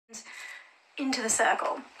into the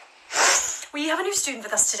circle. We have a new student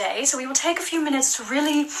with us today, so we will take a few minutes to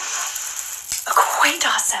really acquaint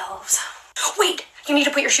ourselves. Wait, you need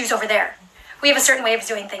to put your shoes over there. We have a certain way of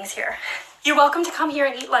doing things here. You're welcome to come here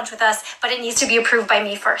and eat lunch with us, but it needs to be approved by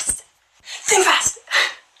me first. Think fast.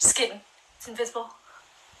 Just kidding. It's invisible.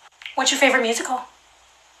 What's your favorite musical?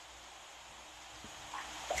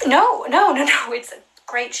 No. It's a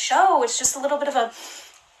great show. It's just a little bit of a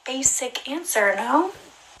basic answer, no?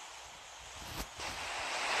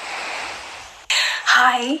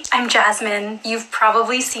 Hi, I'm Jasmine. You've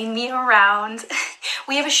probably seen me around.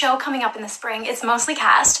 We have a show coming up in the spring. It's mostly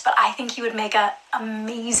cast, but I think you would make an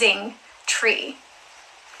amazing tree.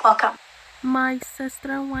 Welcome. My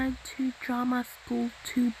sister went to drama school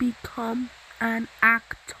to become an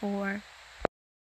actor.